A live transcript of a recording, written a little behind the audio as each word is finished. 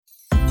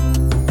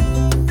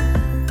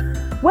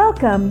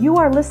Welcome. You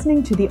are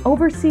listening to the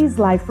Overseas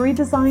Life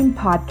Redesign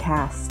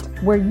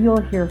podcast, where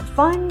you'll hear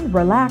fun,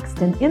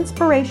 relaxed, and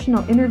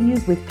inspirational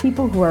interviews with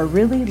people who are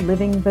really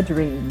living the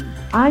dream.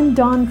 I'm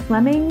Dawn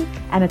Fleming,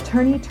 an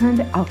attorney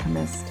turned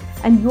alchemist,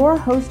 and your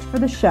host for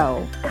the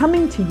show,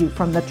 coming to you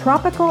from the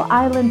tropical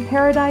island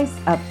paradise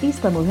of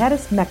Isla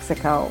Mujeres,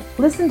 Mexico.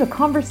 Listen to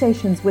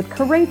conversations with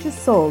courageous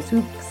souls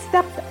who've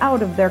stepped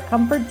out of their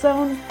comfort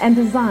zone and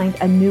designed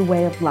a new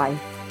way of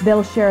life.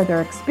 They'll share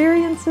their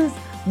experiences,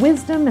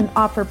 wisdom, and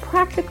offer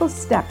practical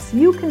steps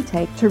you can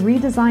take to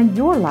redesign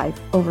your life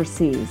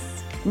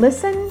overseas.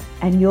 Listen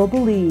and you'll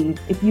believe.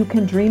 If you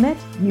can dream it,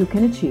 you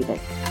can achieve it.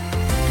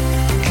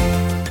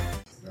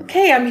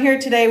 Okay, I'm here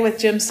today with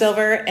Jim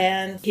Silver,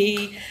 and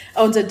he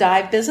owns a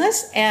dive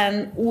business,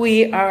 and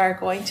we are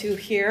going to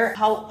hear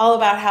all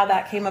about how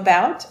that came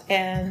about.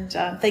 And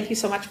thank you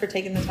so much for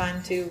taking the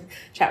time to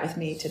chat with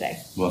me today.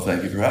 Well,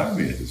 thank you for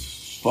having me.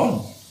 It's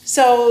fun.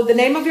 So the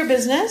name of your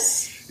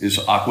business is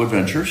Aqua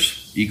Adventures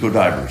Eco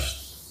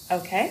Divers.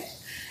 Okay.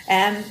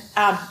 And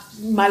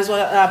might as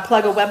well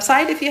plug a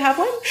website if you have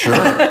one. Sure.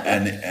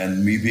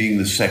 And me being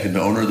the second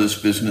owner of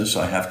this business,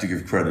 I have to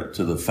give credit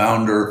to the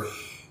founder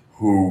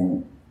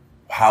who,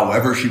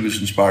 however she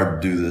was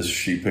inspired to do this,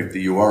 she picked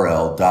the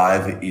URL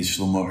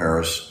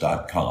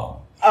diveislamujeres.com.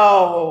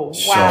 Oh,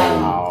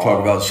 wow. So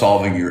talk about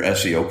solving your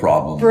SEO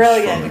problems.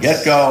 Brilliant. From the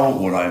get-go.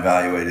 When I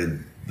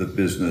evaluated the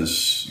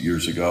business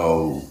years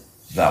ago,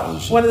 that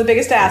was one of the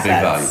biggest assets. A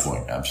big value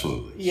point,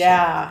 absolutely.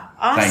 Yeah, so,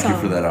 awesome. Thank you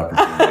for that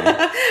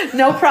opportunity.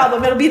 No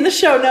problem. It'll be in the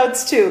show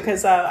notes too,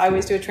 because I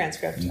always do a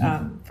transcript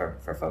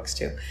for folks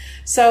too.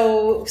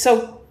 So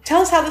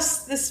tell us how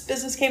this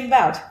business came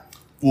about.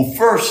 Well,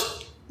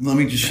 first, let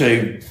me just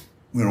say,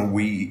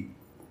 we're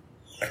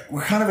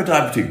kind of a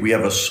dive boutique. We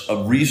have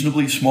a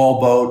reasonably small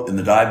boat. In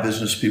the dive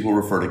business, people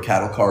refer to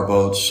cattle car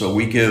boats. So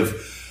we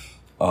give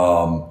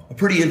a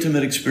pretty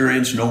intimate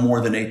experience, no more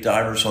than 8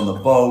 divers on the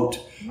boat.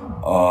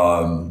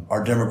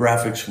 Our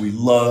demographics, we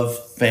love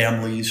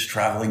families,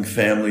 traveling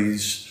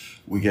families.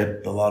 We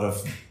get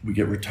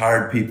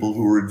retired people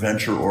who are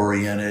adventure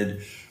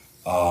oriented.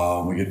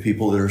 We get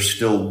people that are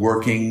still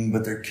working,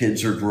 but their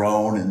kids are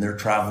grown and they're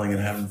traveling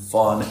and having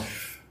fun.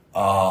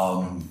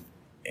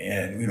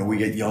 And we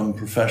get young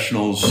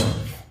professionals.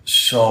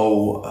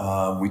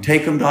 So we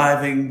take them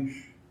diving.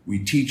 We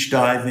teach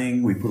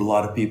diving. We put a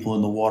lot of people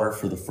in the water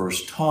for the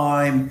first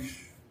time.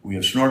 We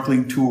have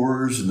snorkeling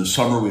tours. In the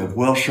summer, we have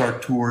whale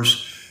shark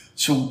tours.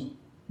 So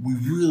we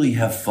really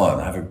have fun.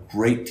 I have a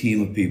great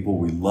team of people.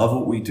 We love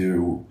what we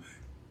do.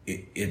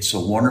 It's a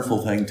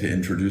wonderful thing to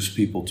introduce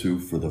people to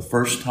for the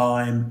first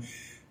time.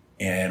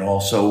 And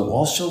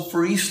also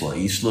for Isla.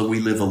 Isla, we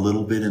live a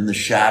little bit in the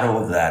shadow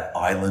of that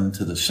island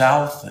to the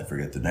south. I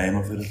forget the name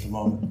of it at the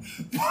moment.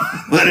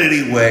 But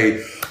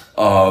anyway,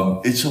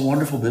 it's a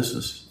wonderful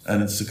business.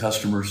 And it's the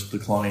customers, the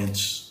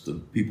clients, the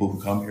people who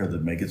come here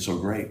that make it so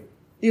great.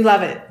 You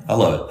love it. I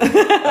love it.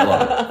 I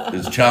love it.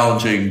 It's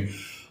challenging.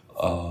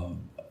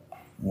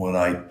 When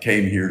I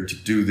came here to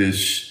do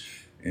this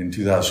in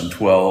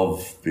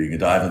 2012, being a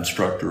dive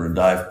instructor and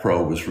dive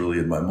pro was really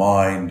in my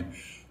mind.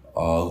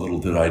 Little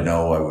did I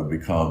know I would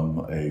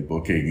become a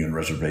booking and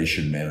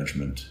reservation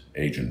management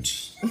agent.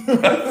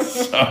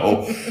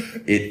 So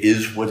it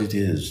is what it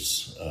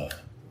is.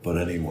 But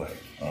anyway.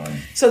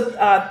 So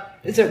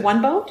is it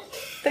one boat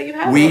that you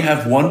have? We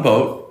have one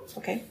boat.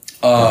 Okay.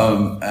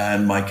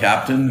 And my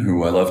captain,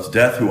 who I love to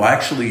death, who I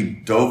actually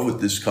dove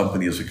with this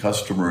company as a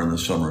customer in the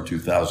summer of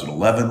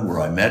 2011, where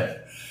I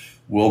met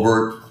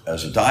Wilbert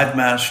as a dive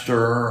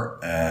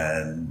master,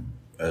 and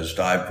as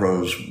dive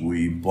pros,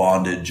 we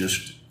bonded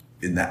just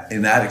in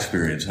that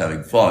experience,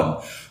 having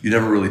fun. You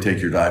never really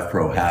take your dive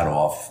pro hat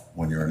off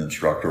when you're an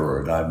instructor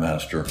or a dive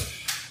master.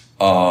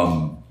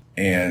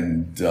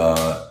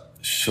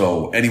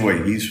 So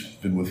anyway, he's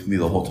been with me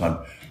the whole time.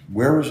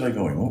 Where was I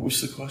going? What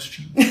was the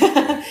question?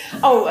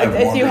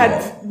 If you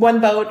had one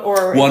boat,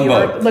 or one if you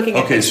boat. were looking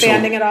at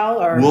expanding at all?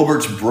 Or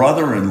Wilbert's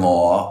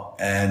brother-in-law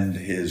and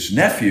his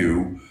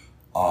nephew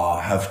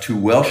have 2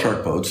 whale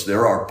shark boats.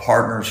 They're our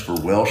partners for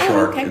whale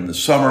shark in the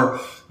summer.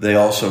 They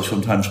also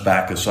sometimes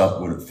back us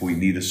up if we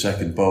need a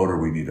second boat or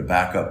we need a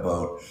backup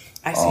boat.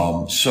 I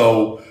see.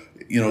 So,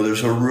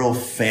 there's a real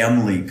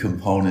family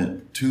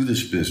component to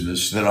this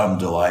business that I'm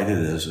delighted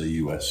as a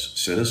U.S.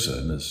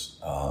 citizen, as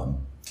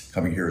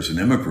coming here as an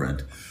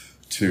immigrant,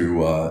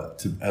 to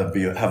have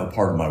a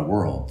part of my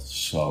world.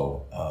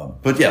 So,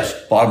 but yes,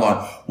 bottom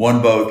line,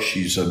 one boat.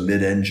 She's a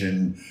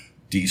mid-engine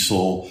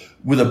diesel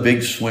with a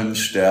big swim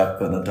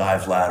step and a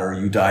dive ladder.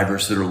 You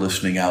divers that are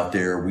listening out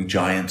there, we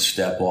giant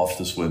step off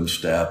the swim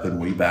step and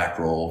we back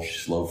roll.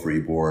 She's low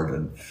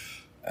freeboard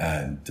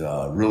and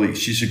really,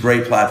 she's a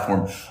great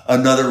platform.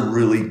 Another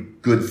really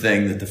good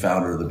thing that the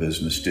founder of the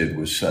business did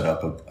was set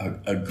up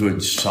a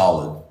good,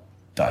 solid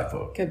dive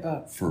boat. Good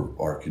boat. For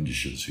our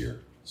conditions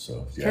here.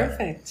 So, yeah.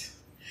 Perfect.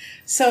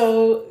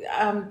 So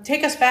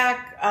take us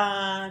back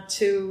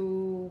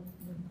to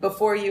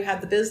before you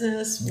had the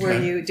business.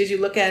 Okay. Did you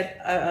look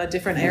at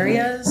different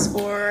areas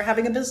for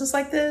having a business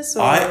like this?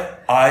 Or?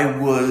 I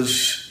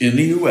was in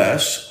the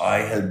U.S. I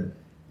had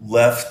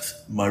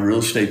left my real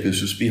estate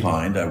business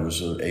behind. I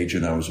was an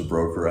agent. I was a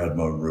broker. I had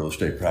my own real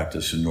estate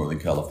practice in Northern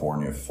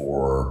California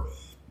for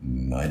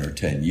 9 or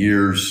 10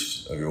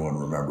 years. Everyone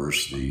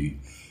remembers the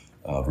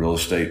real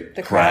estate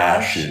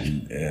crash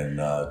in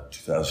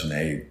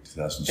 2008,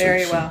 2006.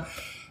 Very well.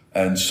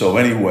 And so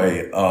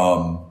anyway,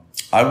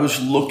 I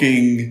was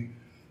looking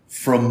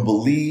from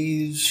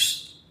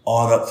Belize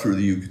on up through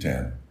the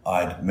Yucatan.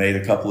 I'd made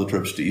a couple of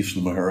trips to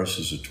Isla Mujeres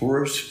as a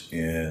tourist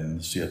in,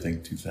 I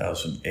think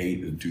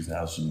 2008 and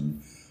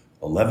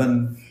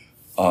 2011.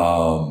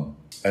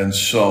 And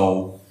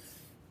so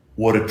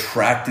what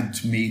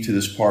attracted me to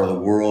this part of the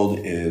world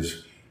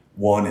is,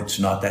 one, it's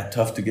not that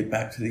tough to get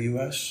back to the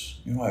U.S.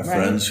 You know, I have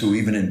friends who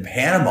even in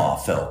Panama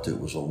felt it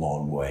was a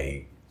long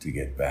way to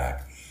get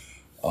back.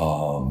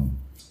 And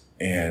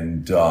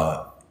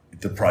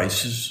the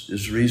price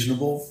is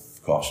reasonable,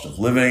 cost of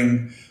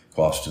living,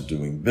 cost of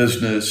doing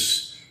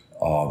business.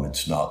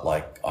 It's not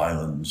like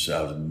islands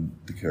out in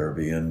the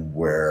Caribbean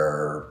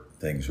where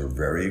things are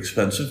very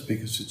expensive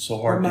because it's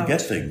so hard to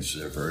get things.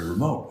 They're very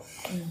remote.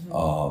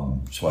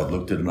 So I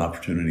looked at an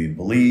opportunity in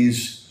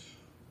Belize.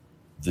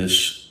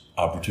 This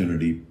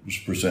opportunity was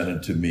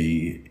presented to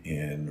me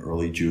in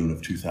early June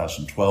of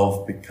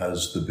 2012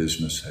 because the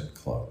business had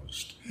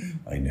closed.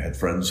 I had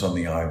friends on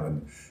the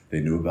island. They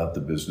knew about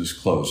the business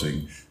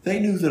closing. They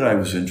knew that I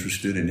was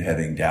interested in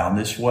heading down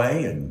this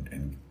way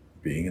and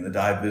being in the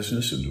dive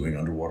business and doing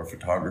underwater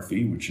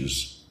photography, which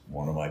is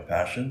one of my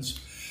passions.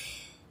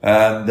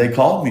 And they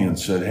called me and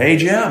said, "Hey,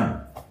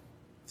 Jim,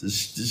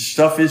 this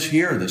stuff is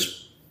here,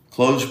 this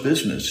closed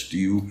business. Do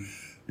you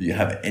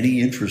have any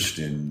interest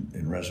in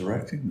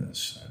resurrecting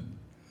this?" And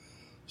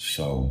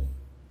so,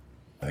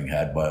 having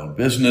had my own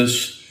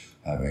business,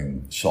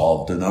 having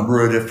solved a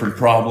number of different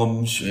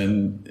problems,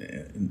 and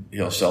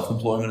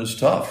self-employment is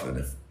tough. And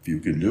if you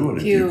can do it,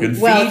 if you can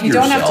feed yourself. If you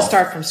don't have to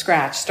start from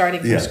scratch.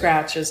 Starting from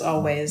scratch is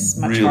always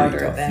much really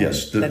harder than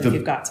if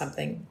you've got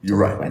something. You're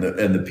right.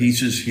 And the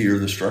pieces here,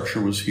 the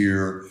structure was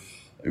here.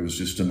 It was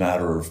just a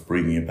matter of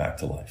bringing it back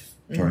to life,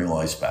 turning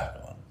lights back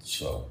on.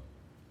 So,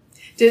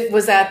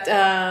 was that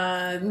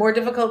more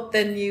difficult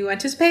than you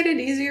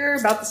anticipated? Easier?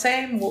 About the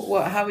same?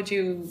 How would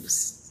you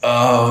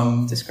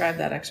describe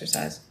that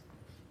exercise?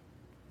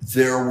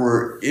 There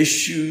were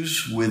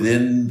issues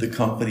within the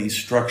company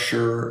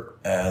structure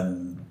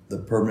and the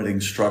permitting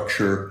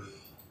structure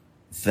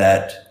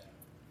that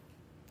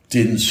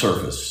didn't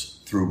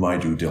surface through my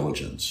due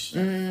diligence.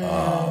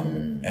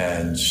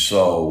 And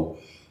so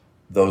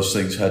those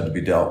things had to be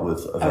dealt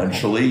with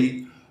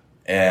eventually.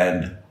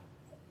 And,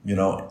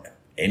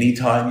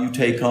 anytime you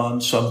take on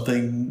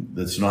something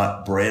that's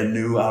not brand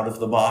new out of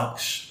the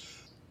box,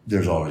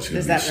 there's always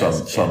going to be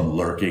some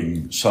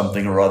lurking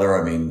something or other.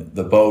 I mean,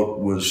 the boat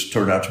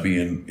turned out to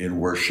be in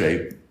worse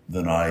shape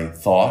than I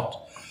thought.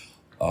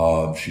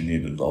 She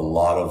needed a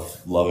lot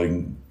of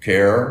loving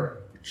care,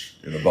 which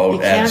in a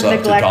boat adds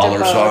up to dollar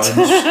signs.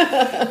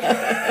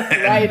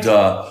 Right.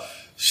 And,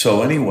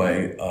 so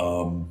anyway,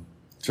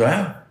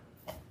 yeah.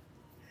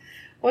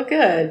 Well,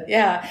 good.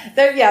 Yeah.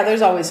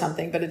 There's always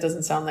something, but it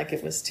doesn't sound like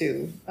it was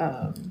too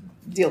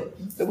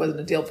it wasn't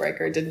a deal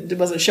breaker. It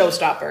wasn't a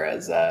showstopper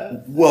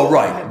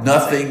right.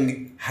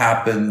 Nothing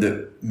happened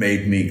that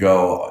made me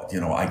go,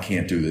 I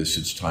can't do this.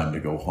 It's time to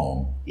go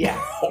home.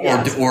 Yeah.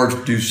 or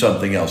do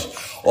something else.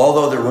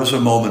 Although there was a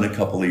moment a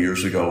couple of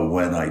years ago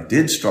when I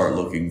did start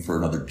looking for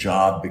another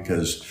job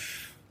because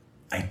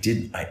I had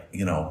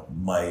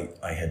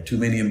too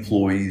many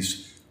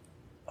employees.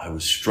 I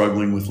was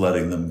struggling with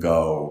letting them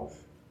go.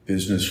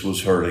 Business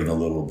was hurting a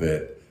little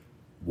bit.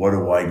 What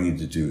do I need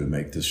to do to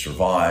make this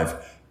survive?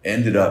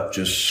 Ended up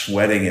just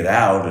sweating it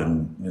out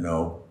and,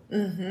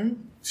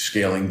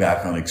 scaling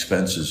back on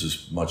expenses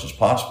as much as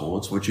possible.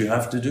 It's what you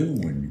have to do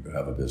when you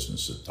have a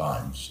business at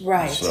times.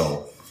 Right.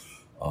 So,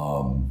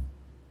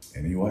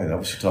 anyway, that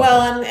was a tough one.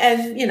 Well,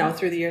 and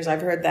through the years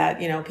I've heard that,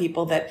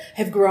 people that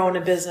have grown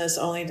a business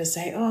only to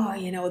say,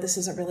 this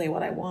isn't really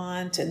what I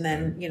want. And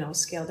then,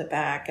 scaled it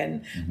back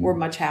and were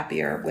much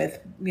happier with,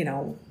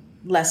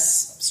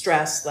 less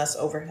stress, less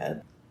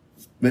overhead.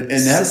 And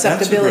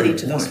susceptibility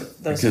to those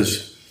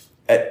because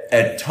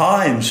at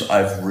times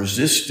I've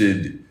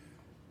resisted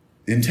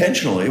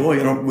intentionally,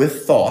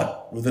 with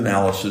thought, with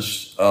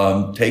analysis,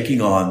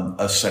 taking on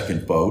a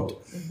second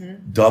boat,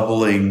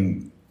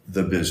 doubling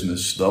the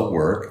business, the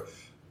work.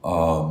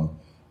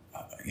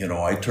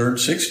 I turned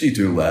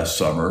 62 last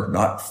summer,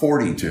 not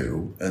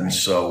 42. And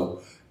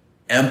so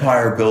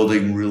empire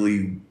building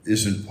really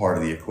isn't part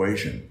of the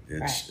equation.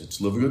 It's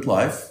live a good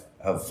life,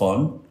 have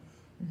fun.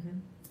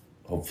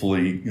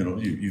 Hopefully,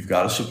 you've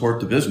got to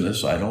support the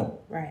business. I don't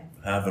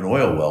have an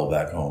oil well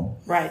back home.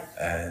 Right.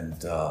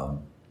 And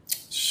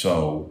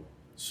so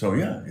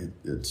yeah,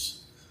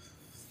 it's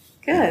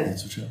good.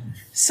 It's a challenge.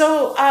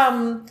 So,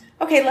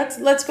 okay,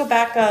 let's go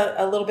back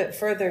a little bit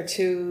further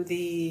to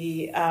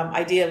the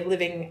idea of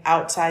living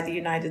outside the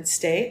United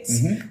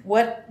States.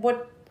 What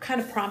kind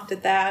of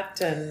prompted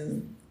that,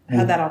 and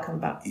how'd that all come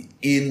about?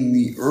 In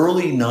the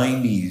early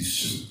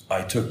 90s,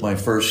 I took my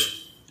first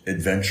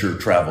adventure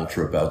travel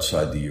trip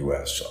outside the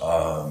U.S.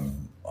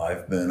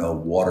 I've been a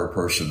water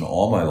person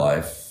all my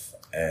life,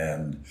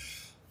 and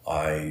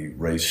I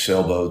raced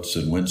sailboats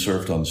and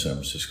windsurfed on the San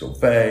Francisco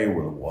Bay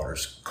where the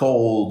water's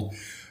cold.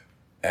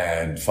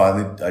 And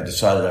finally, I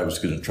decided I was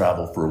going to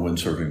travel for a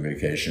windsurfing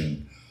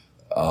vacation.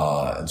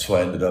 And so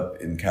I ended up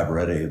in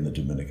Cabarete in the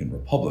Dominican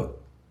Republic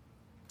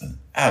and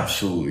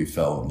absolutely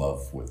fell in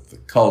love with the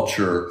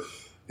culture.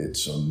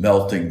 It's a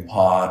melting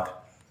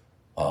pot,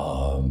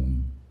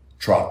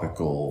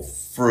 tropical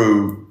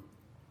fruit,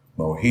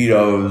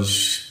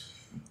 mojitos,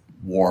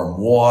 warm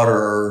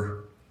water.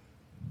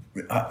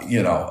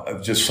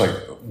 Just like,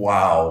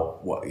 wow,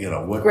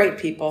 what great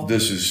people.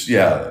 This is,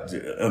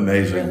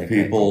 amazing really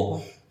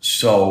people.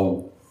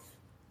 So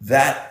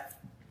that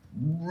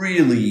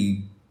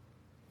really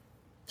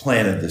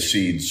planted the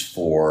seeds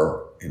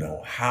for,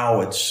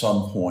 how at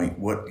some point,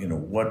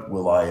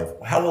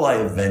 how will I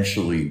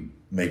eventually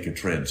make a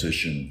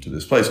transition to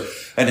this place?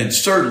 And it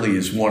certainly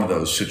is one of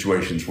those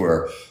situations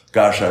where,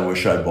 gosh, I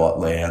wish I bought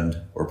land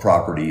or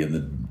property in the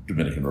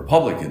Dominican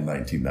Republic in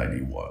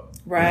 1991.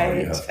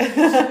 Right.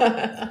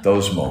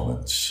 Those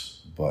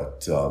moments.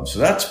 But, so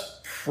that's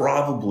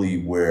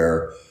probably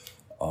where,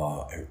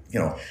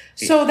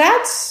 So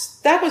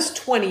that was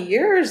 20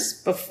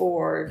 years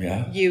before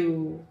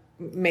you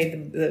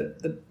made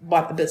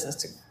bought the business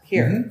to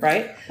here,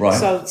 right?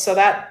 Right. So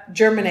that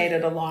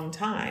germinated a long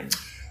time.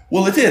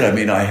 Well, it did. I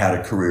mean, I had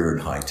a career in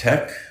high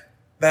tech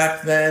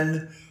back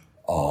then.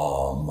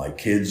 My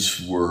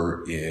kids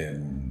were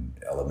in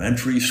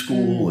elementary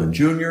school and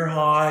junior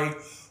high.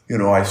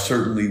 I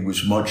certainly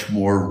was much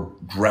more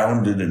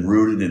grounded and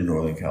rooted in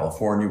Northern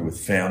California with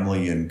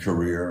family and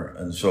career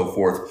and so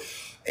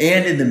forth.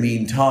 And in the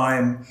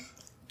meantime,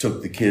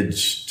 took the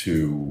kids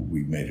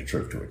we made a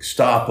trip to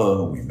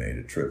Ixtapa. We made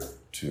a trip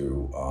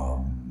to,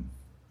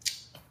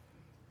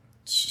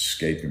 it's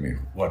escaping me,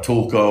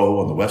 Huatulco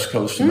on the west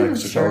coast of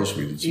Mexico. Sure. So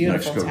we did some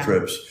Beautiful Mexico town.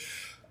 trips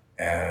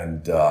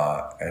and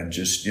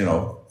just,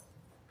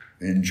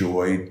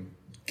 enjoyed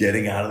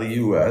getting out of the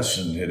U.S.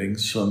 and hitting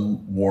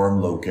some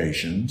warm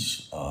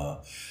locations.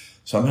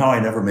 Somehow I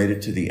never made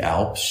it to the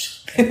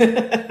Alps.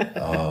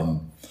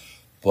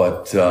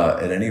 But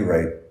at any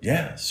rate,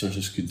 so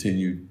just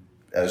continued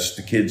as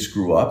the kids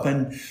grew up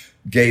and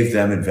gave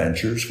them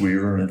adventures. We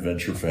were an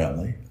adventure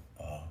family.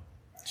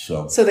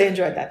 So they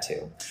enjoyed that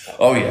too.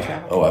 Oh,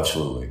 yeah. Oh,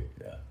 absolutely.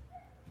 Yeah.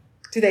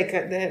 Do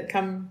they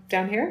come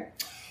down here?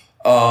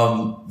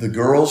 The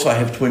girls, I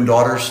have twin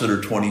daughters that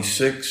are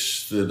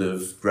 26 that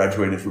have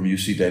graduated from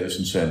UC Davis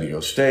and San Diego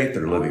State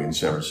that are living in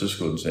San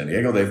Francisco and San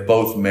Diego. They've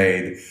both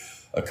made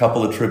a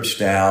couple of trips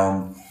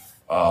down.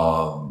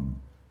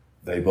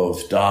 They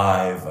both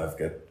dive. I've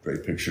got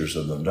great pictures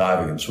of them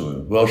diving and swimming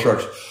with whale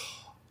sharks.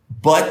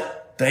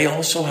 But they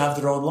also have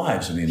their own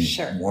lives. I mean,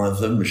 one of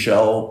them,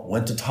 Michelle,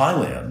 went to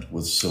Thailand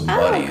with some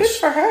buddies. Good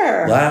for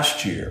her.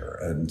 Last year.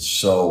 And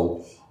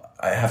so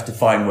I have to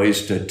find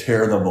ways to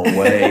tear them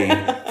away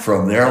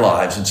from their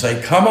lives and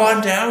say, come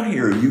on down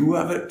here. You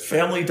have a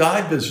family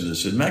dive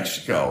business in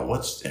Mexico.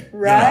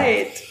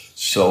 Right.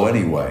 So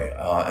anyway,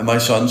 and my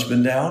son's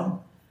been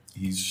down.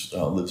 He's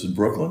lives in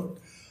Brooklyn.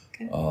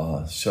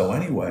 Okay. So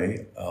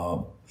anyway,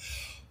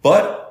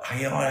 but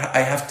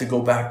I have to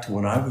go back to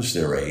when I was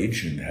their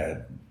age and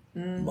had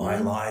my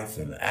life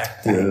and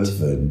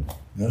active and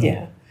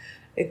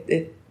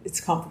it's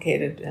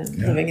complicated and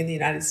living in the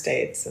United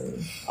States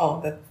and all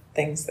of the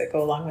things that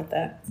go along with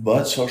that.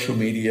 But social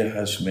media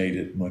has made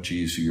it much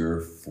easier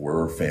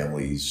for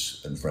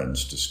families and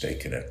friends to stay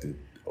connected.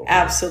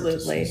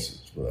 Absolutely.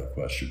 Without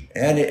question.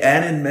 And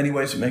in many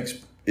ways, it makes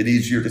it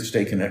easier to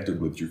stay connected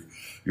with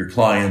your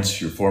clients,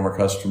 your former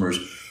customers.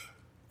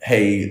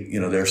 Hey,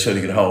 they're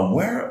sitting at home.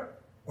 Where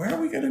are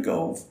we going to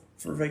go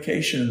for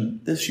vacation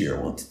this year?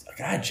 Well,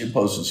 God, Jim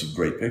posted some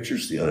great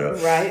pictures the other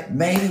day. Right.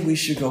 Maybe we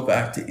should go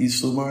back to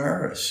Isla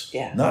Mujeres.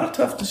 Yeah. Not a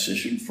tough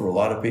decision for a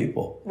lot of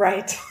people.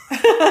 Right.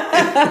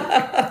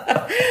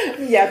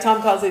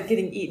 Tom calls it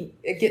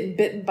getting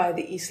bitten by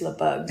the Isla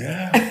bug.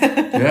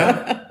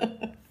 Yeah.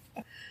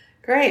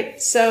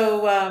 Great.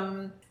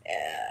 So,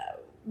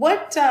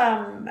 what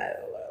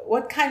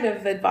kind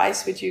of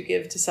advice would you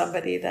give to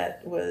somebody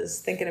that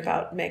was thinking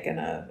about making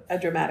a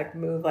dramatic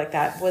move like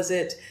that? Was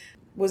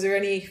there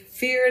any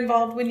fear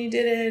involved when you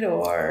did it,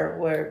 or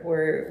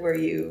were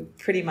you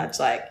pretty much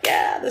like,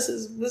 this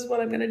is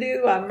what I'm going to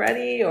do, I'm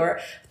ready? Or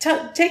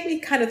take me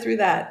kind of through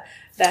that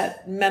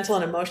mental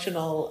and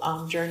emotional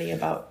journey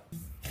about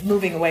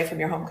moving away from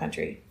your home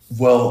country.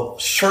 Well,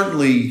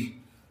 certainly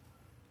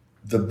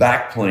the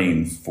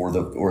backplane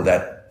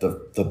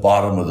the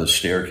bottom of the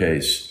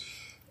staircase,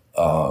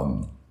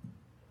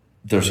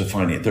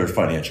 there's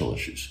financial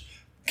issues.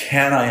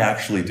 Can I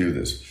actually do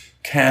this?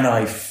 Can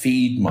I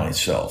feed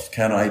myself?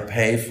 Can I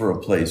pay for a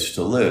place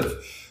to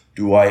live?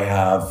 Do I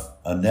have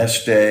a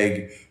nest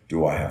egg?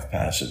 Do I have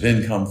passive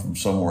income from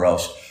somewhere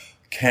else?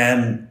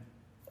 Can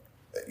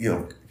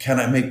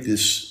I make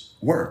this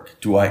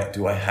work? Do I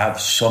have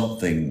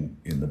something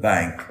in the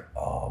bank?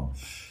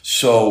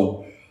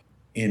 So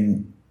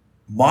in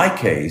my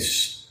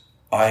case,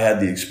 I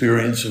had the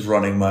experience of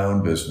running my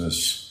own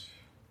business.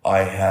 I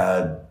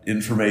had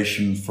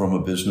information from a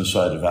business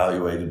I'd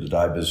evaluated, a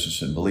dive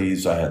business in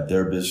Belize. I had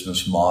their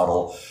business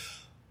model.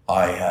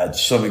 I had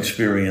some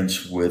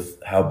experience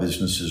with how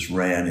businesses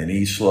ran in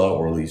Isla,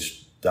 or at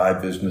least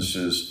dive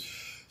businesses.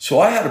 So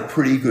I had a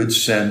pretty good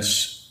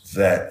sense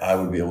that I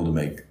would be able to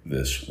make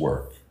this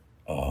work.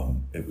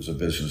 It was a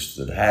business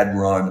that had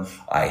run.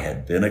 I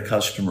had been a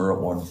customer at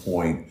one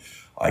point.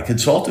 I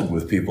consulted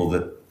with people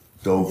that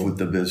dove with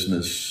the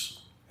business.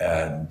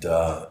 And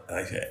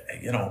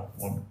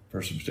one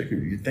person in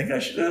particular, you think I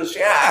should do this?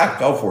 Yeah,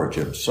 go for it,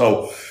 Jim.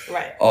 So,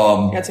 right.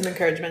 Got some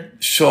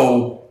encouragement.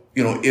 So,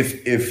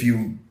 if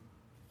you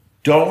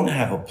don't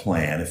have a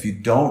plan, if you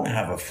don't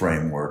have a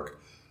framework,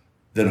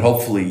 then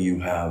hopefully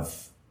you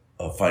have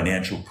a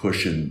financial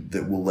cushion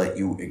that will let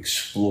you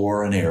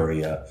explore an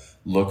area,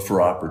 look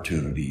for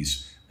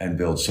opportunities, and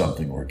build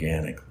something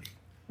organically.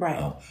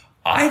 Right.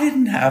 I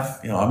didn't have,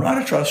 I'm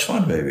not a trust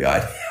fund baby.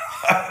 I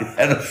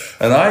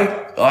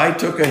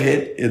took a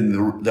hit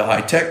in the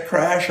high tech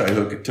crash. I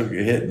took a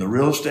hit in the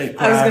real estate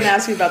crash. I was going to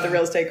ask you about the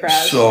real estate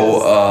crash.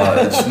 So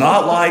it's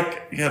not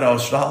like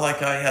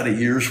I had a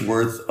year's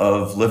worth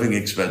of living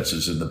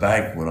expenses in the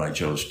bank when I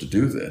chose to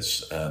do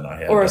this, and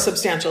I had a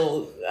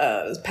substantial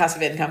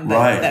passive income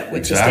that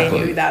would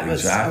sustain you. That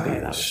was exactly.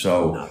 Okay, that was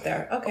so not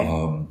there.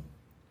 Okay.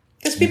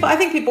 Because I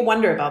think people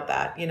wonder about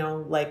that.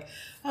 Like,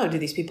 oh, do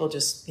these people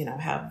just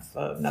have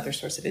another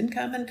source of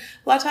income? And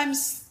a lot of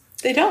times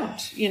they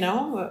don't.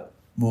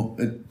 Well,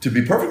 to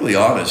be perfectly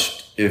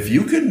honest, if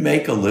you can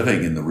make a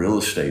living in the real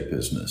estate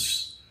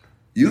business,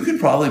 you can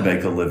probably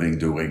make a living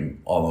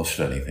doing almost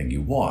anything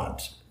you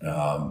want.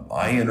 When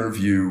I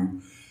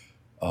interview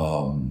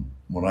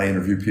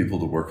people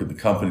to work in the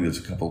company, there's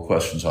a couple of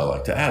questions I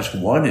like to ask.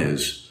 One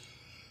is,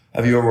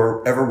 have you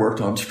ever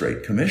worked on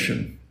straight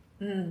commission?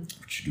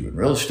 Which you do in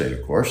real estate,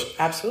 of course.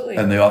 Absolutely.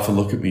 And they often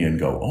look at me and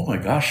go, oh my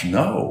gosh,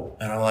 no.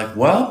 And I'm like,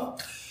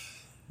 well,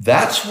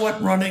 that's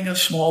what running a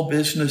small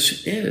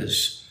business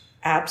is.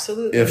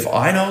 Absolutely. If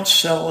I don't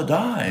sell a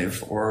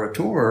dive or a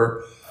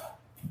tour,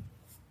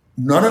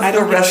 none of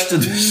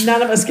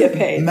us get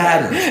paid.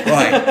 Matters,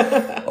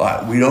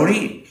 right? We don't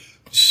eat.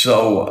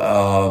 So,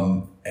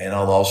 and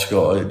I'll also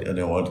go,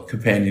 a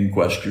companion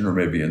question, or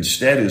maybe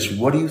instead, is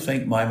what do you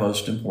think my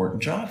most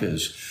important job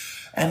is?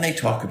 And they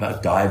talk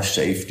about dive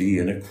safety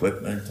and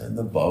equipment and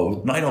the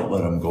boat. And I don't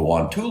let them go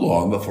on too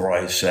long before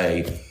I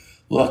say,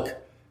 look,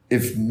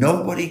 if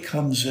nobody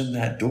comes in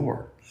that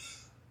door,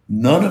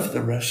 none of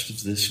the rest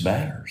of this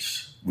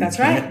matters. We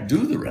can't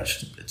do the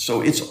rest of it.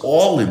 So it's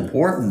all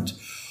important.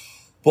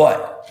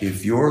 But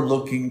if you're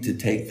looking to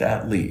take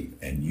that leap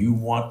and you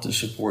want to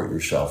support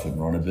yourself and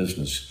run a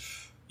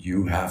business,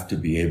 you have to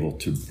be able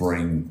to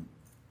bring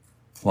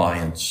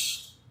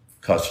clients,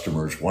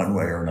 customers, one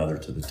way or another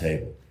to the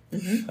table.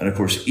 Mm-hmm. And of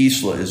course,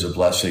 Isla is a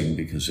blessing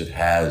because it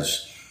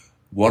has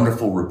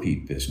wonderful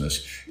repeat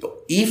business.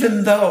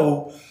 Even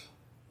though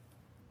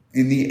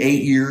in the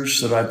 8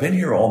 years that I've been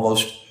here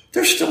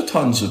there's still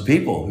tons of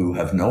people who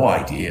have no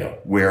idea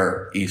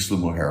where Isla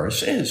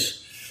Mujeres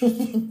is.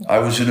 I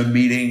was in a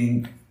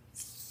meeting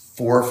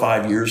 4 or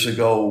 5 years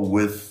ago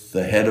with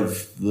the head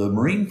of the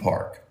marine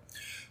park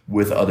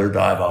with other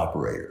dive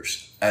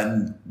operators.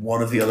 And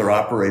one of the other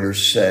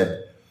operators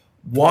said,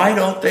 why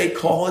don't they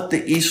call it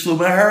the Isla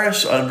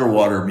Mujeres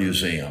Underwater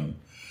Museum?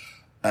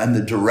 And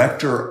the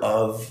director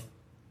of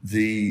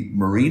the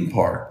marine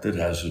park that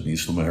has an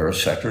Isla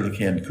Mujeres sector, the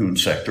Cancun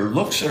sector,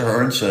 looks at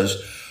her and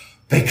says,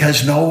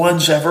 because no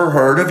one's ever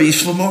heard of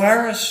Isla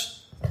Mujeres.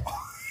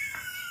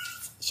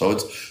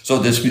 So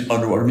this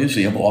underwater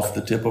museum off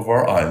the tip of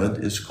our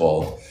island is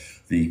called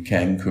the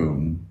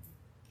Cancun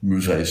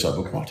Museo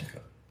Subaquático.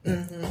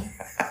 Mm-hmm.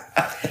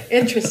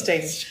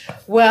 Interesting.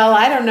 Well,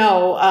 I don't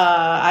know.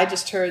 I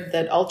just heard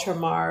that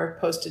Ultramar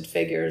posted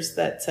figures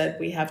that said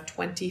we have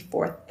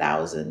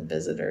 24,000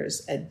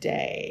 visitors a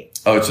day.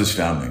 Oh, it's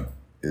astounding.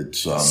 It's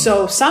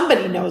so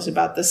somebody knows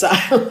about this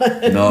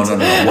island. No.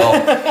 Well,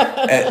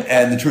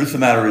 and the truth of the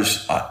matter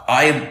is,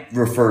 I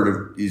refer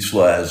to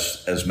Isla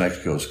as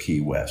Mexico's Key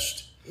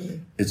West.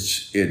 Mm.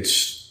 It's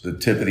the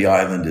tip of the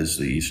island is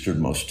the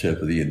easternmost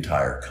tip of the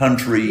entire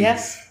country.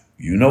 Yes.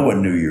 You know what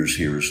New Year's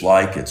here is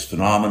like. It's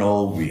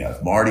phenomenal. We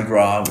have Mardi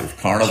Gras. We have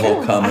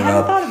Carnival coming up. I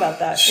hadn't thought about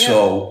that.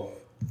 So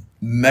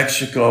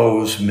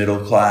Mexico's middle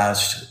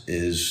class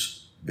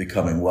is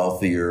becoming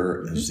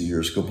wealthier as the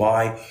years go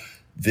by.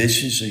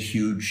 This is a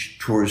huge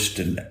tourist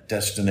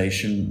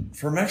destination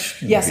for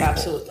Mexican people. Yes,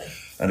 absolutely.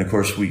 And of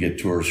course, we get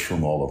tourists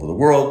from all over the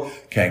world.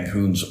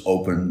 Cancun's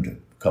opened a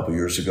couple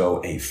years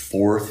ago a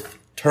 4th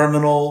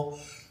terminal.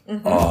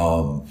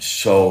 Mm-hmm.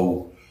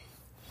 So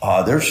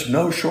there's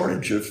no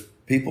shortage of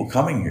people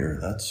coming here,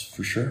 that's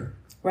for sure.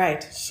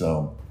 Right.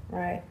 So.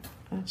 Right.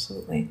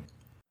 Absolutely.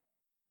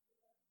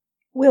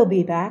 We'll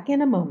be back in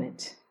a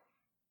moment.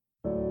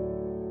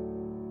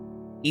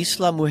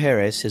 Isla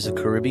Mujeres is a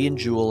Caribbean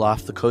jewel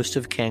off the coast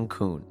of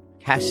Cancun.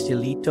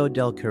 Castilito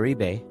del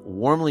Caribe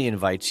warmly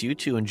invites you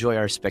to enjoy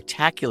our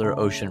spectacular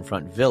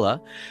oceanfront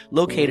villa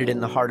located in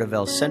the heart of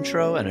El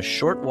Centro and a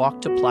short walk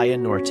to Playa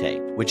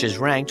Norte, which is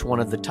ranked one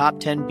of the top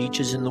 10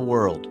 beaches in the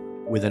world.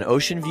 With an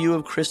ocean view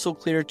of crystal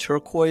clear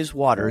turquoise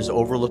waters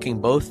overlooking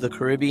both the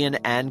Caribbean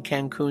and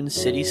Cancun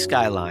city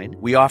skyline,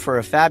 we offer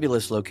a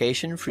fabulous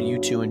location for you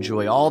to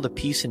enjoy all the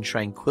peace and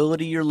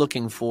tranquility you're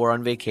looking for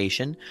on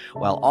vacation,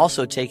 while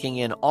also taking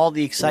in all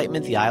the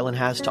excitement the island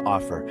has to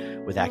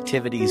offer, with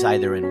activities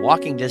either in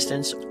walking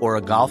distance or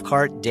a golf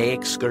cart day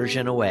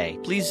excursion away.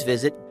 Please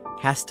visit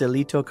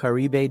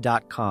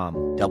CastilitoCaribe.com,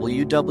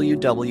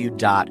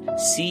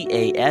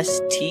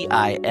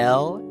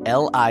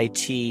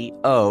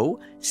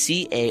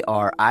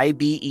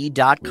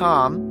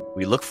 www.CastilitoCaribe.com.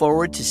 We look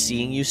forward to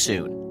seeing you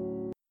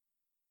soon.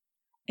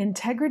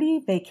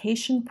 Integrity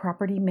Vacation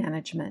Property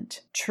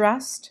Management.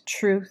 Trust,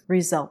 truth,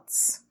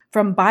 results.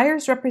 From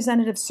buyer's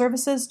representative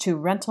services to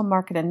rental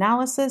market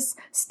analysis,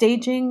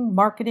 staging,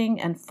 marketing,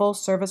 and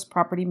full-service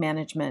property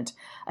management,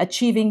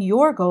 achieving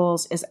your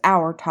goals is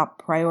our top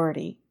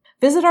priority.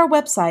 Visit our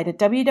website at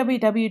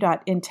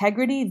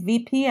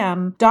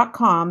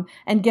www.integrityvpm.com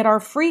and get our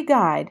free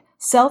guide,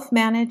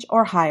 Self-Manage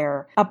or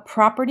Hire, a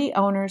property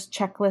owner's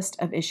checklist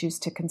of issues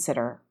to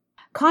consider.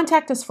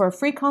 Contact us for a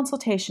free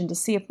consultation to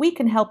see if we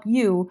can help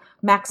you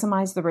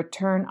maximize the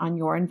return on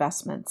your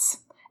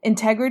investments.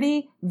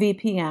 Integrity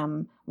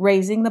VPM,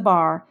 raising the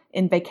bar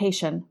in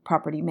vacation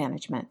property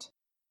management.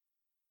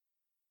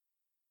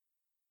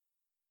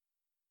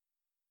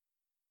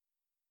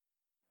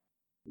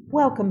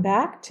 Welcome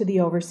back to the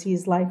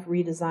Overseas Life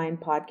Redesign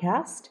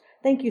podcast.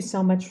 Thank you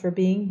so much for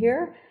being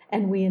here,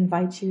 and we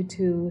invite you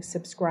to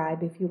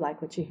subscribe if you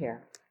like what you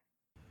hear.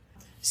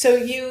 So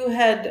you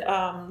had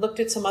looked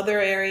at some other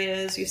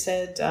areas. You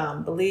said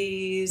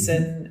Belize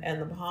and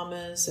the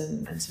Bahamas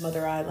and some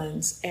other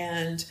islands.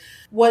 And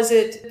was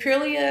it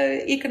purely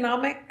an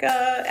economic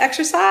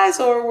exercise,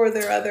 or were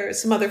there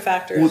some other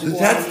factors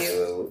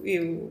why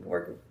you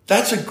were?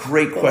 That's a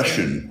great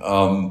question.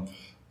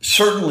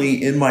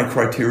 Certainly in my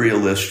criteria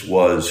list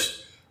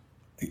was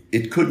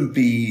it couldn't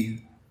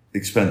be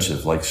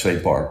expensive like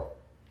St. Barb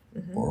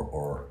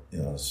or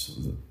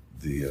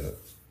the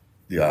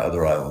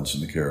other islands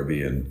in the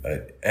Caribbean.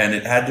 And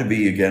it had to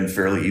be, again,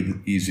 fairly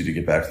easy to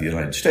get back to the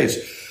United States.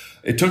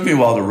 It took me a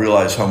while to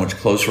realize how much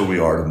closer we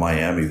are to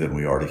Miami than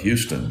we are to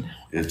Houston.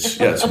 It's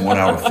a 1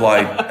 hour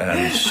flight.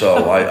 And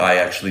so I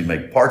actually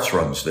make parts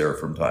runs there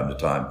from time to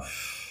time.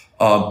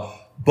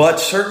 But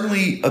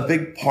certainly a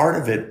big part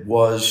of it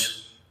was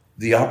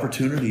the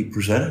opportunity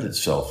presented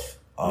itself.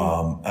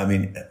 I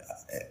mean,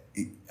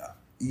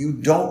 you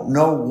don't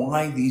know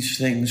why these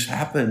things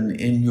happen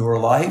in your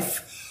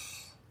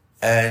life.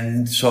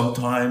 And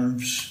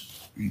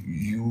sometimes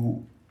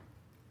will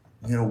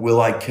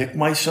I kick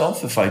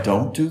myself if I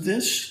don't do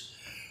this?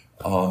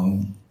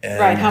 Right.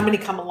 How many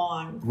come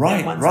along?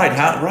 Right.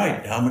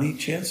 How many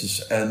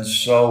chances? And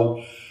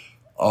so,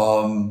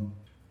 and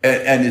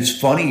it's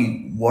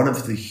funny, one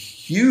of the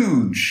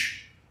huge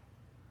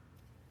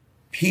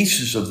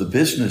pieces of the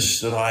business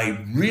that I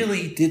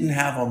really didn't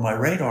have on my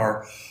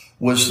radar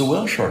was the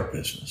whale shark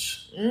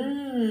business.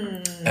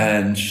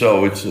 And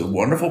so it's a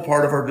wonderful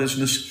part of our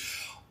business.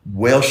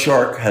 Whale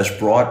shark has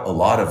brought a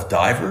lot of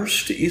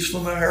divers to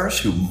Isla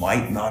Mujeres who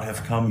might not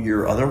have come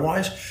here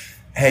otherwise.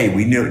 Hey,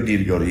 we need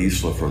to go to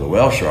Isla for the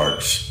whale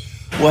sharks.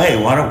 Well, hey,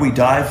 why don't we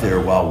dive there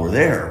while we're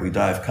there? We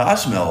dive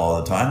Cozumel all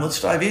the time. Let's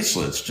dive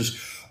Isla. It's just,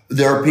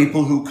 there are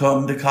people who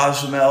come to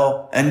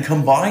Cozumel and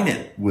combine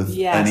it with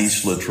an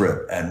Isla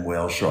trip and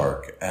whale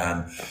shark.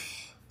 And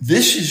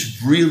this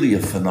is really a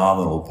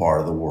phenomenal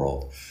part of the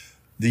world.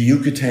 The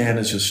Yucatan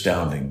is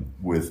astounding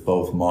with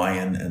both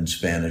Mayan and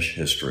Spanish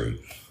history.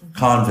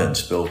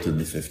 Convents built in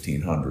the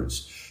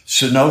 1500s.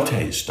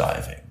 Cenotes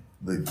diving,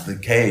 the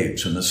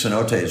caves and the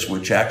cenotes,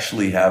 which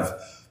actually have,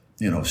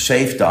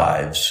 safe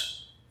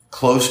dives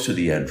close to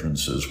the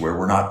entrances where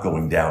we're not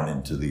going down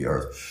into the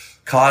earth.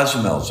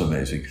 Cozumel's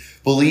amazing.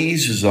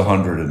 Belize is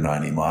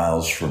 190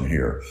 miles from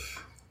here.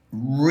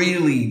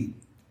 Really,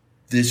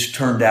 this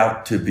turned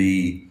out to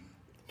be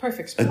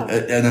perfect spot.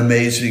 An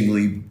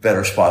amazingly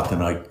better spot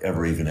than I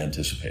ever even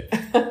anticipated.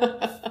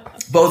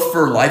 Both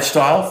for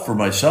lifestyle, for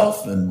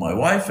myself and my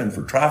wife, and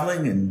for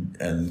traveling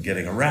and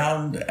getting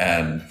around,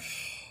 and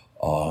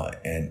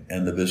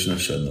the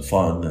business and the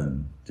fun,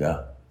 and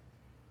yeah.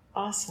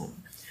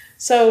 Awesome.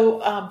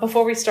 So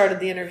before we started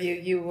the interview,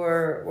 you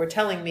were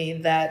telling me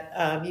that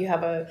you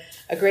have a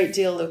great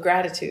deal of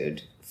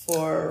gratitude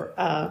for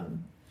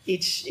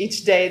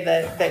each day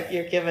that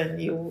you're given.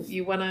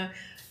 You want to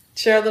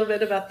share a little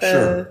bit about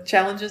the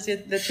challenges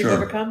that you've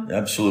overcome?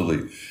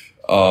 Absolutely.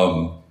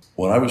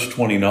 When I was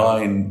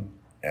 29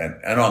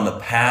 and on the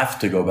path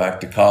to go back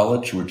to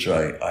college, which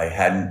I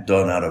hadn't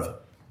done out of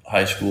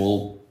high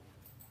school,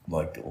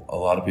 like a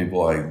lot of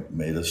people, I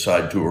made a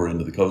side tour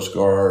into the Coast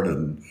Guard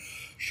and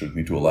took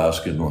me to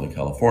Alaska and Northern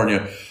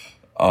California.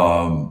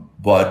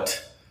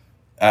 But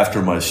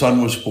after my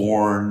son was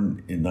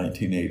born in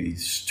 1980,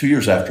 2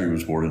 years after he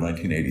was born in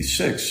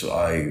 1986,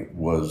 my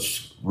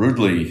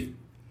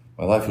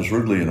life was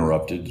rudely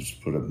interrupted, to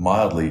put it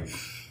mildly,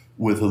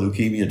 with a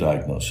leukemia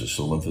diagnosis,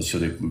 a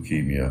lymphocytic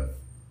leukemia,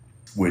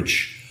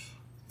 which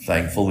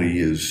thankfully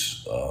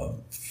is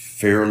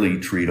fairly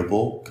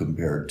treatable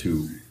compared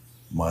to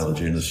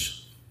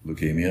myelogenous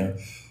leukemia.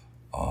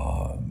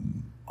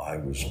 I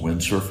was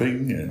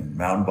windsurfing and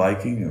mountain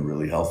biking, a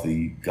really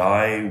healthy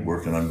guy,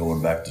 working on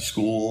going back to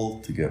school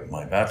to get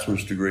my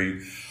bachelor's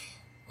degree.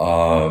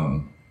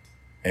 And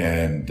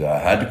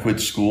had to quit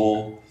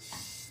school.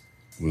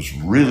 Was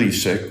really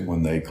sick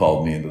when they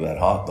called me into the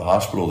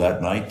hospital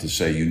that night to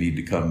say, you need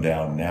to come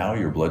down now.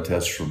 Your blood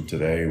tests from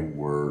today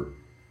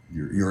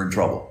you're in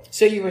trouble.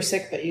 So you were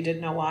sick, but you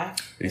didn't know why?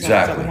 Exactly. Is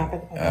that what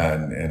happened?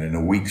 Okay. And in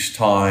a week's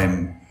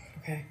time,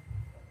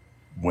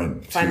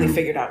 Finally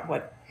figured out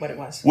what it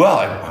was. Well,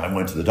 I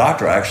went to the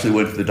doctor. I actually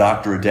went to the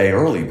doctor a day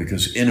early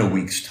because in a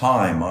week's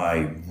time,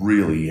 I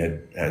really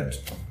had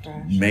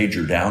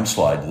major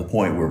downslide to the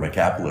point where my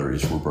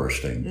capillaries were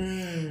bursting.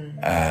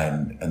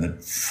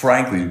 And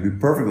frankly, to be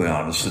perfectly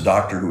honest, the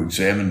doctor who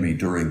examined me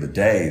during the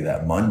day,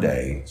 that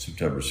Monday,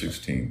 September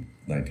 16th,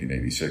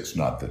 1986,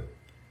 not that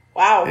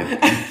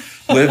it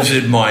lives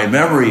in my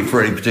memory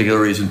for any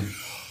particular reason,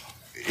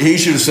 he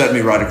should have sent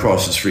me right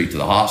across the street to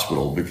the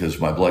hospital because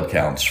my blood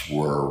counts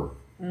were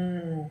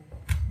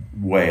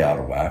way out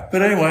of whack.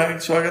 But anyway,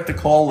 so I got the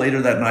call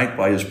later that night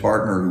by his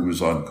partner who was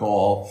on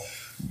call,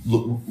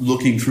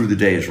 looking through the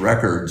day's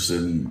records,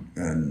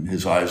 and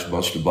his eyes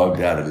must have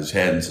bugged out of his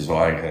head and says, oh,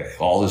 I gotta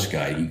call this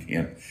guy.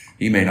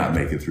 He may not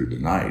make it through the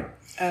night.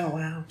 Oh,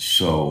 wow.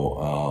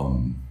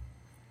 So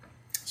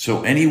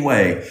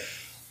anyway,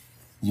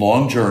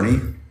 long journey,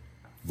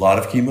 a lot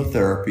of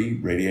chemotherapy,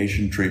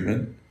 radiation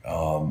treatment,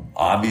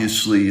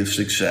 obviously a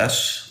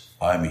success.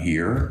 I'm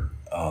here.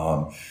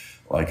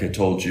 Like I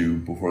told you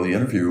before the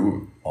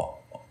interview,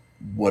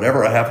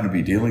 whatever I happen to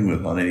be dealing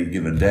with on any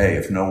given day,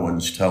 if no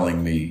one's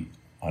telling me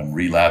I'm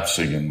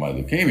relapsing in my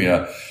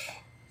leukemia,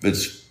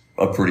 it's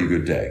a pretty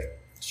good day.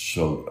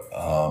 So,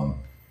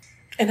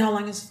 and how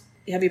long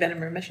have you been in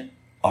remission?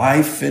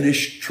 I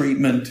finished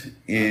treatment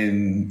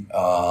in,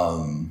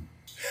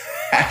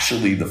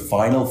 actually the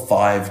final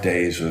 5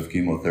 days of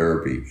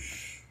chemotherapy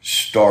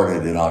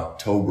started in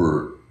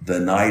October, the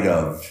night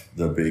of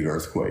the big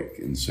earthquake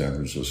in San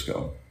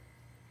Francisco.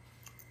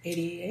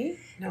 88?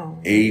 No.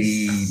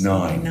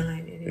 89.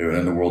 89.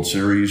 And the World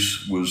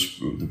Series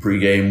the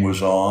pregame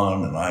was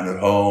on, and I'm at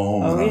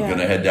home, and I'm going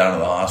to head down to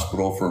the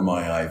hospital for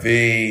my IV,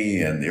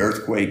 and the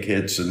earthquake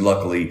hits, and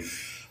luckily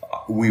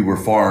we were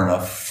far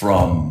enough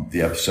from the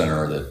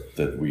epicenter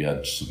that we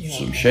had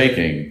some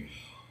shaking.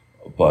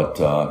 But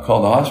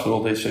called the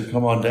hospital, they said,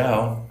 come on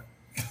down.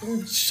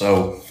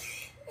 So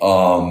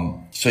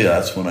yeah,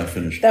 that's when I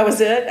finished. That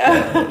was it?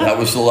 That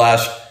was the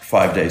last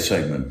 5-day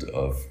segment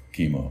of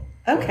chemo.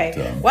 Okay.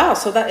 But, wow.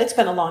 So it's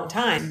been a long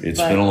time. It's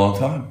been a long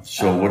time.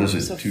 So what is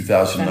it? So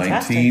 2019.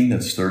 fantastic.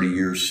 That's 30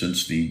 years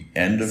since the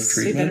end of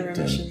treatment. You've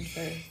been in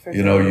remission for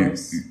you know, 30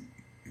 years. you,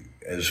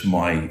 as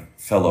my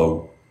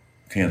fellow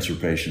cancer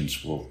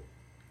patients will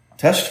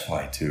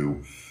testify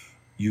to,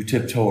 you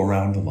tiptoe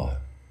around a lot.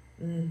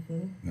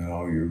 Mm-hmm. You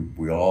know,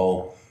 we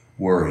all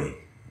worry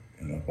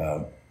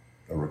about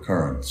a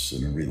recurrence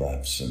and a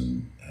relapse,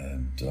 and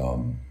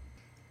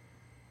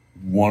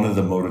one of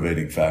the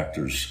motivating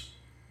factors,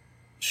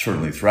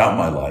 certainly throughout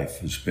my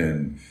life,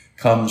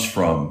 comes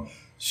from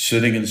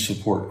sitting in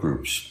support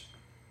groups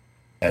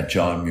at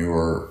John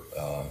Muir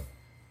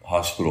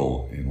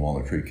Hospital in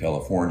Walnut Creek,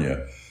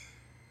 California.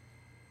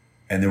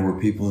 And there were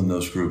people in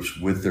those groups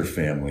with their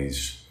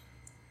families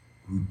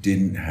who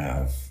didn't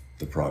have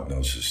the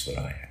prognosis that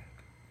I had.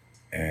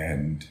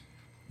 And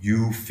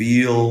you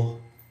feel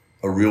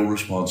a real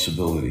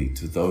responsibility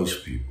to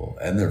those people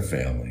and their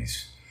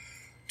families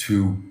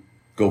to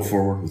go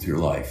forward with your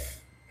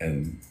life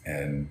and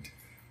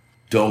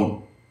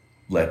don't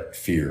let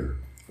fear.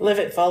 Live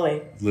it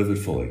fully. Live it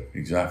fully,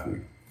 exactly.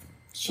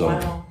 So,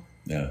 wow.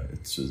 Yeah,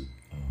 it's a...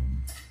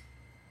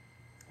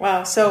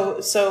 Wow.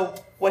 So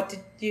what did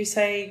you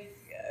say?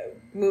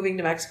 Moving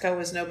to Mexico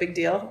was no big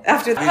deal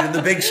after that? In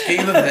the big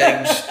scheme of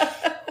things,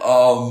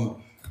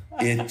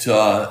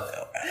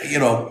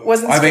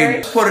 wasn't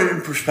scary? Put it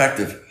in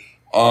perspective.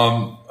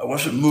 I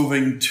wasn't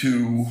moving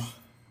to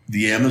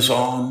the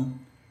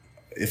Amazon.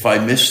 If I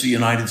miss the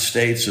United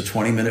States, a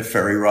 20-minute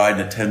ferry ride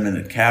and a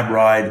 10-minute cab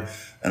ride,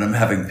 and I'm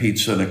having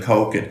pizza and a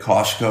Coke at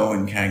Costco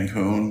in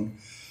Cancun.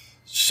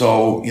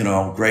 So,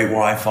 great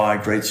Wi-Fi,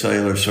 great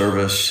cellular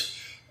service.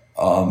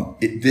 Isla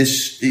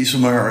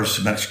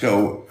Mujeres,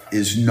 Mexico,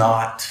 is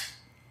not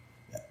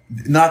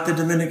the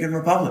Dominican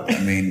Republic. I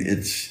mean,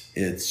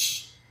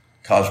 it's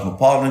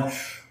cosmopolitan.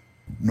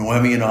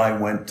 Noemi and I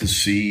went to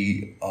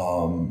see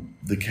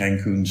the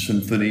Cancun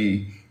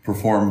Symphony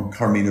perform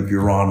Carmina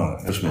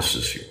Burana Christmas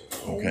this year.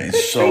 Okay,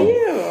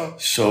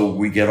 so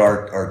we get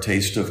our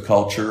taste of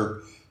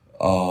culture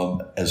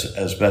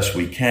as best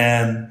we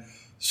can.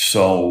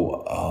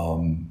 So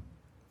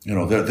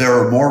there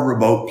are more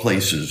remote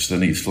places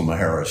than Isla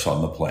Mujeres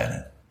on the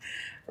planet.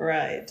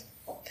 Right.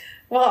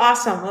 Well,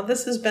 awesome. Well,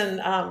 this has been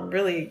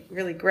really,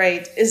 really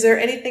great. Is there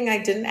anything I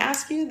didn't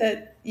ask you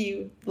that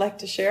you'd like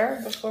to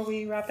share before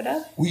we wrap it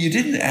up? Well, you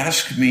didn't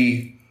ask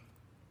me,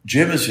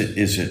 Jim, is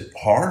it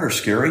hard or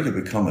scary to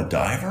become a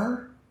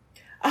diver?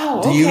 Oh,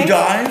 okay. Do you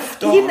dive,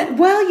 Dawn?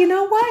 Well, you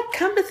know what?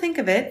 Come to think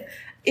of it,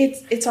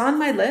 It's on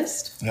my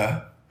list.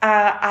 Yeah.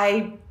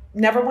 I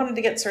never wanted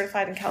to get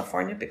certified in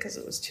California because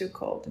it was too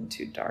cold and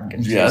too dark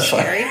and too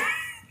scary.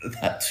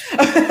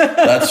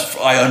 That's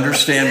I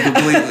understand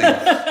completely.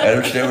 I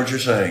understand what you're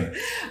saying.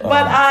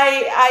 But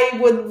I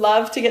would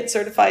love to get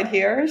certified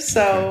here.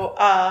 So,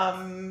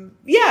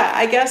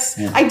 I guess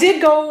I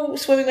did go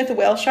swimming with the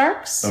whale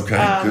sharks. Okay,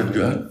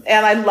 good.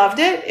 And I loved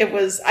it.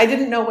 I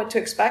didn't know what to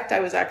expect.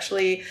 I was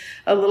actually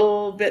a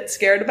little bit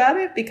scared about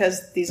it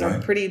because these are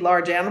pretty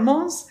large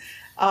animals.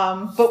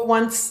 But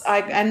once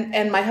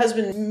and my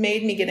husband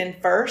made me get in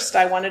first,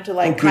 I wanted to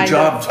good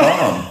job,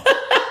 Tom.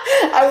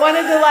 I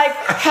wanted to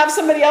have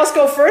somebody else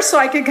go first so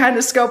I could kind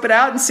of scope it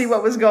out and see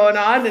what was going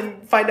on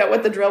and find out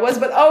what the drill was.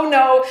 But oh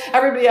no,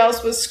 everybody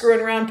else was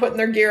screwing around, putting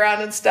their gear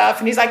on and stuff.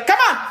 And he's like, come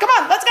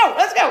on,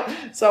 let's go.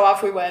 So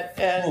off we went.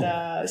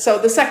 And so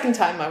the second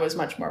time I was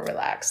much more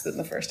relaxed than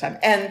the first time.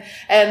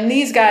 And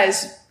these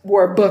guys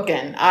were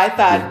booking. I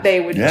thought they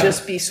would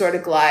just be sort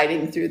of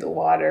gliding through the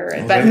water.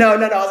 But no. I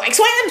was like,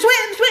 swim.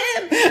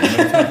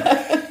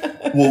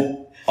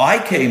 Well, I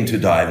came to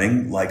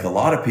diving, like a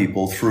lot of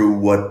people, through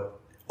what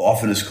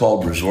often is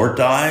called resort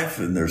dive,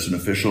 and there's an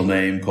official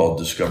name called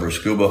Discover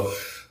Scuba,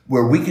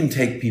 where we can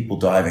take people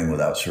diving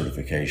without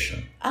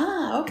certification.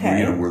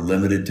 Okay. We're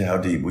limited to how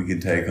deep we can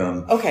take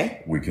them.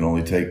 Okay. We can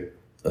only take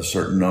a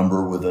certain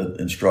number with an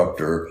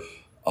instructor.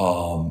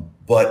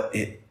 But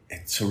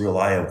it's a real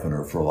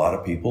eye-opener for a lot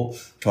of people.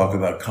 Talk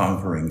about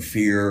conquering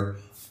fear.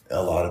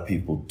 A lot of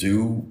people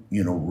do,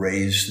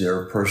 raise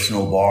their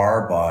personal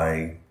bar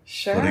by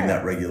putting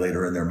that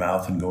regulator in their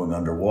mouth and going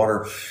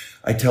underwater.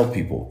 I tell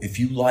people, if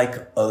you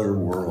like other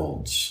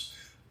worlds,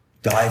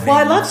 diving. Well,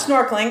 I love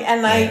snorkeling,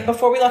 and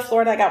before we left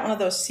Florida, I got one of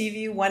those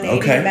Seaview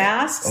 180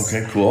 masks.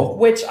 Okay, cool.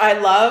 Which I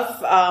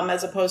love,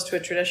 as opposed to a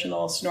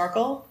traditional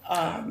snorkel.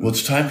 Well,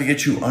 it's time to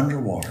get you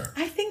underwater.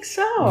 I think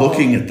so.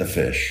 Looking at the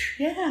fish.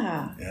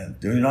 Yeah.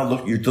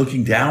 You're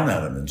looking down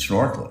at them and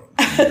snorkeling.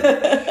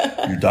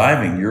 You're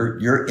diving.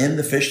 You're in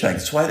the fish tank.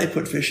 That's why they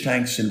put fish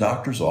tanks in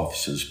doctors'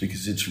 offices,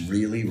 because it's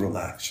really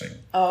relaxing.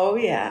 Oh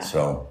yeah.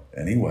 So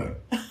anyway.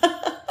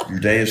 Your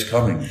day is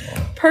coming.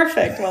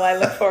 Perfect. Well, I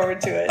look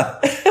forward to it.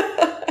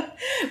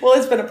 Well,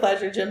 it's been a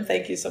pleasure, Jim.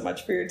 Thank you so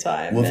much for your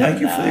time. Well,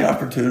 thank you for the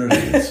opportunity.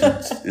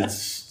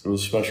 It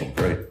was special.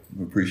 Great.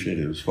 I appreciate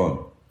it. It was fun.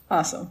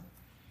 Awesome.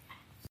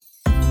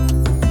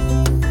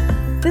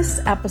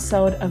 This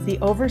episode of the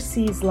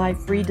Overseas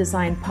Life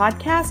Redesign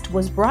podcast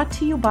was brought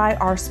to you by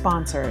our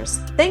sponsors.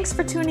 Thanks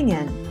for tuning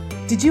in.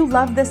 Did you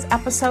love this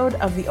episode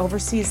of the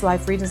Overseas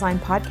Life Redesign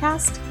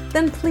podcast?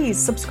 Then please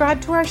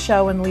subscribe to our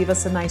show and leave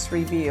us a nice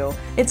review.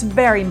 It's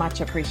very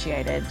much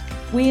appreciated.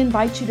 We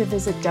invite you to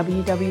visit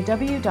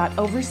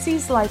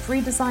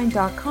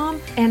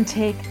www.overseasliferedesign.com and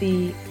take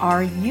the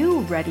Are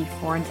You Ready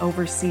for an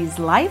Overseas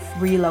Life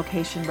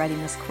Relocation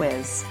Readiness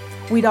Quiz.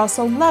 We'd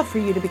also love for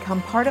you to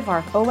become part of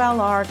our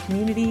OLR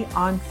community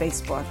on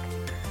Facebook.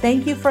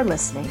 Thank you for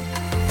listening.